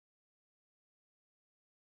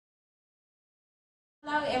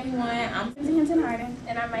Hello everyone, I'm Hinton Harden.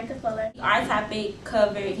 And I'm Micah Fuller. Our topic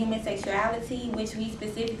covered human sexuality, which we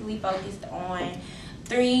specifically focused on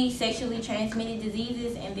 3 sexually transmitted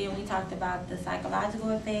diseases, and then we talked about the psychological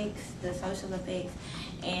effects, the social effects,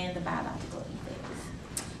 and the biological effects.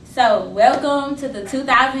 So, welcome to the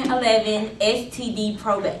 2011 STD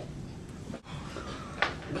probate.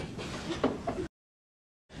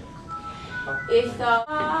 It's so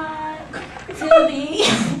hard to be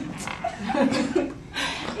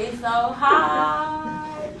It's so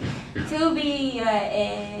hard to be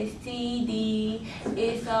a STD.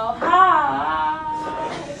 It's so hard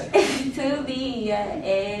to be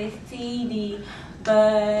a STD.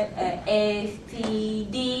 But a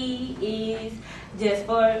STD is just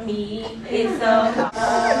for me. It's so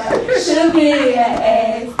hard to be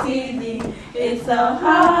a STD. It's so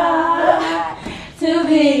hard to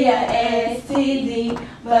be a STD.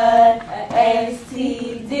 But a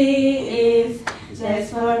STD is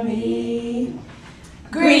just for me.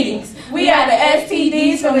 Greetings. We are the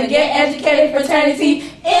STDs from the Get Educated Fraternity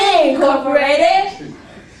Incorporated.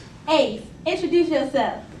 Ace, introduce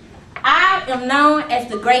yourself. I am known as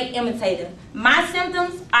the Great Imitator. My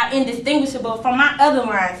symptoms are indistinguishable from my other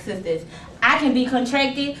line sisters. I can be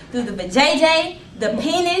contracted through the vajayjay, the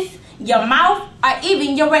penis, your mouth, or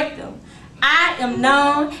even your rectum. I am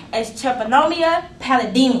known as Treponemia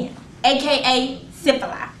pallidemia, aka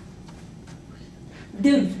syphilis.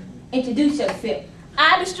 Dude, introduce yourself.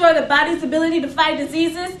 I destroy the body's ability to fight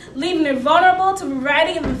diseases, leaving it vulnerable to a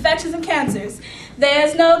variety of infections and cancers.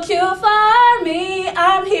 There's no cure for me,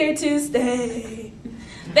 I'm here to stay.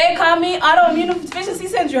 They call me autoimmune deficiency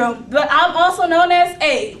syndrome, but I'm also known as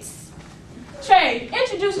AIDS. Trey,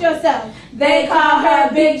 introduce yourself. They call her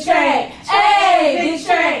Big Trey. Hey, Big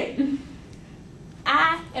Trey.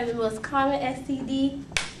 I am the most common STD,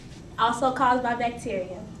 also caused by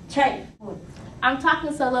bacteria. Trey. I'm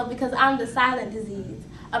talking so low because I'm the silent disease.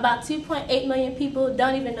 About 2.8 million people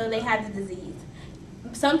don't even know they have the disease.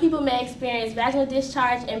 Some people may experience vaginal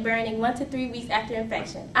discharge and burning 1 to 3 weeks after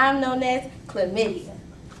infection. I'm known as chlamydia.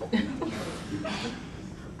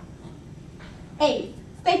 AIDS,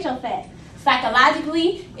 state your facts.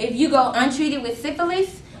 Psychologically, if you go untreated with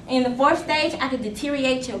syphilis, in the 4th stage, I could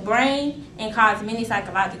deteriorate your brain and cause many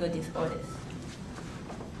psychological disorders.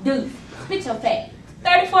 Dude, spit your facts.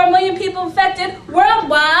 34 million people infected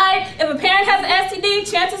worldwide. If a parent has an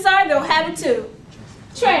STD, chances are they'll have it too.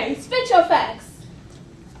 Trey, spit your facts.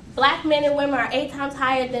 Black men and women are 8 times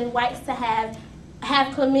higher than whites to have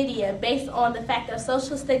chlamydia based on the fact of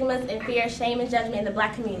social stigmas and fear, shame, and judgment in the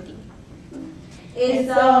black community. It's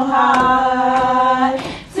so hard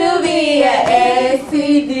to be a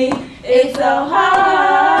STD. It's so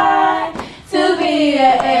hard to be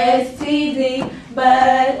a STD,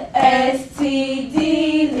 but STD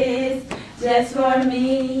is just for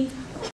me.